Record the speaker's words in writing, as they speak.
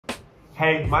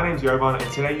Hey, my name's Jovan,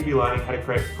 and today you'll be learning how to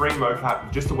create free mocap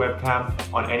with just a webcam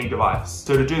on any device.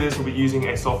 So to do this, we'll be using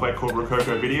a software called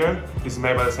Rokoko Video. This is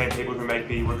made by the same people who make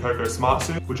the Rokoko Smart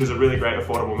Suit, which is a really great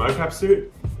affordable mocap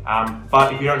suit.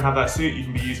 But if you don't have that suit, you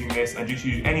can be using this and just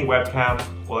use any webcam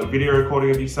or like video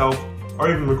recording of yourself, or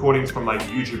even recordings from like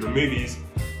YouTube and movies.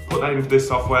 Put that into this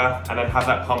software and then have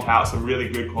that pump out some really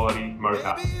good quality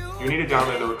mocap. You need to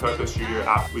download the Rokoko Studio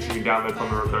App, which you can download from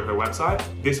the Rokoko website.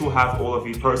 This will have all of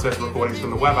the process recordings from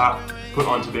the web app put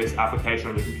onto this application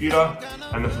on your computer,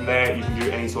 and then from there you can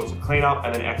do any sorts of cleanup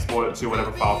and then export it to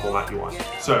whatever file format you want.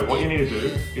 So what you need to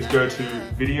do is go to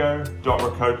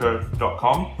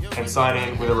video.rokoko.com and sign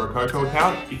in with a Rokoko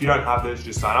account. If you don't have this,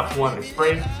 just sign up for one, it's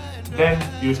free. Then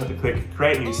you just have to click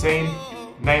create new scene,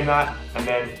 name that, and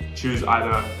then choose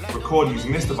either record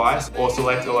using this device or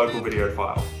select a local video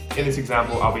file. In this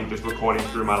example, I'll be just recording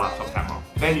through my laptop camera.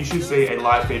 Then you should see a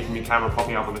live feed from your camera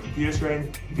popping up on the computer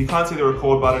screen. If you can't see the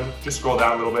record button, just scroll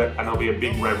down a little bit and there'll be a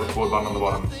big red record button on the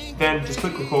bottom. Then just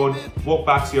click record, walk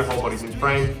back so your whole body's in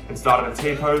frame, and start in a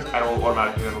T pose, and it will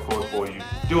automatically then record for you.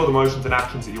 Do all the motions and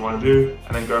actions that you want to do,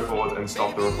 and then go forward and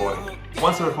stop the recording.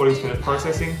 Once the recording's finished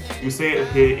processing, you'll see it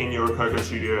appear in your Rokoko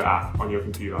Studio app on your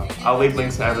computer. I'll leave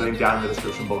links to everything down in the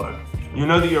description below. You'll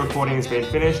know that your recording has been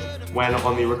finished when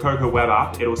on the Rokoko Web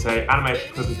App, it will say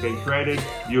animation clip has been created,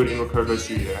 view it in Rokoko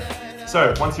Studio.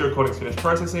 So once your recording's finished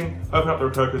processing, open up the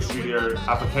Rokoko Studio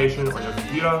application on your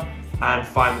computer and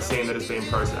find the scene that is being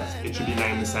processed. It should be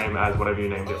named the same as whatever you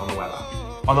named it on the web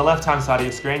app. On the left-hand side of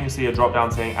your screen, you'll see a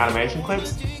drop-down saying animation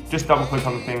clips. Just double-click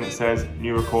on the thing that says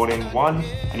new recording 1,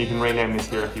 and you can rename this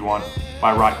here if you want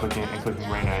by right-clicking and clicking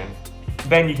rename.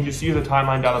 Then you can just use the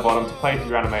timeline down the bottom to play through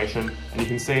your animation, and you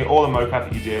can see all the mocap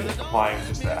that you did applying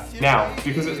just there. Now,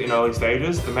 because it's in early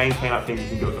stages, the main cleanup thing you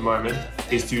can do at the moment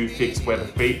is to fix where the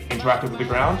feet interacted with the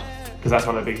ground, because that's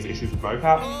one of the biggest issues with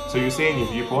mocap. So you'll see in your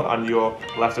viewport under your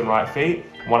left and right feet,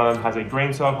 one of them has a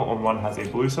green circle and one has a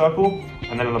blue circle,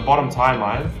 and then on the bottom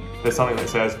timeline, there's something that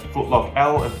says footlock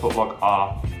L and footlock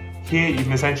R. Here you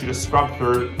can essentially just scrub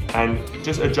through and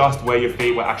just adjust where your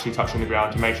feet were actually touching the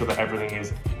ground to make sure that everything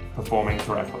is performing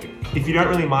correctly. If you don't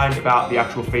really mind about the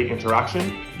actual feet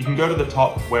interaction, you can go to the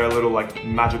top where a little like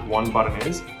magic wand button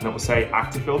is, and it will say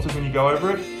active filters when you go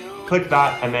over it. Click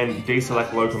that and then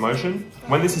deselect locomotion.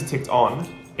 When this is ticked on,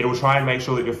 it will try and make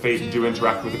sure that your feet do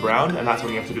interact with the ground, and that's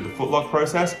when you have to do the footlock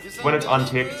process. When it's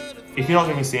unticked, if you're not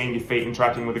going to be seeing your feet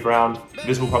interacting with the ground,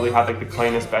 this will probably have like the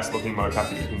cleanest, best looking mocap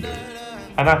that you can do.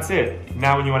 And that's it.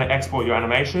 Now when you want to export your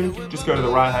animation, just go to the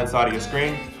right hand side of your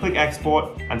screen, click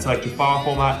export and select your file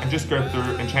format, and just go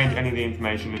through and change any of the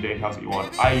information and details that you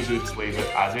want. I usually just leave it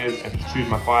as is and just choose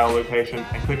my file location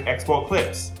and click export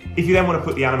clips. If you then want to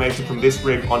put the animation from this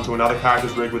rig onto another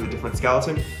character's rig with a different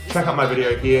skeleton, check out my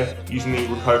video here using the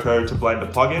Rokoko to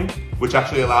Blender plugin, which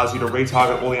actually allows you to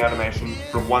retarget all the animation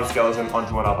from one skeleton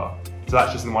onto another. So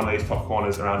that's just in one of these top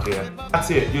corners around here. That's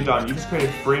it, you're done. You just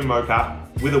created free mocap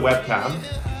with a webcam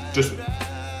just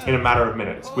in a matter of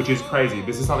minutes, which is crazy.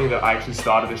 This is something that I actually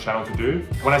started this channel to do.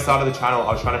 When I started the channel,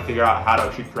 I was trying to figure out how to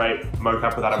actually create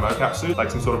mocap without a mocap suit,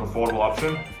 like some sort of affordable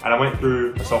option. And I went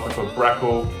through a software called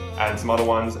Breckle and some other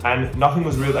ones, and nothing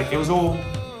was really, like, it was all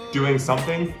doing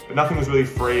something, but nothing was really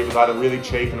free. It was either really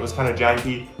cheap and it was kind of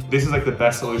janky. This is like the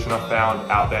best solution I've found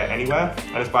out there anywhere,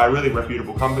 and it's by a really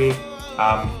reputable company.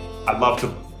 I'd love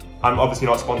to, I'm obviously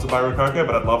not sponsored by Rokoko,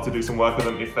 but I'd love to do some work with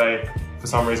them if they, for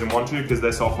some reason, want to, because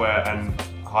their software and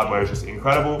hardware is just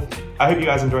incredible. I hope you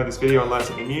guys enjoyed this video and learned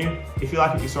something new. If you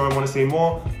like what you saw and want to see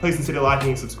more, please consider liking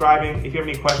and subscribing. If you have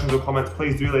any questions or comments,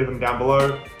 please do leave them down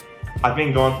below. I've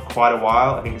been gone for quite a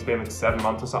while. I think it's been like 7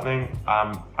 months or something.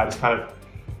 I just kind of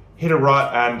hit a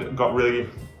rut and got really,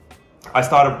 I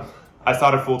started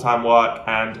full-time work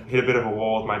and hit a bit of a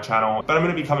wall with my channel. But I'm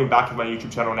going to be coming back to my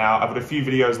YouTube channel now. I've got a few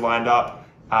videos lined up,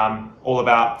 all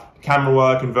about camera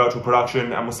work and virtual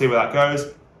production, and we'll see where that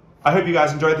goes. I hope you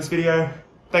guys enjoyed this video.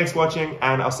 Thanks for watching,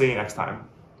 and I'll see you next time.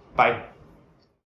 Bye.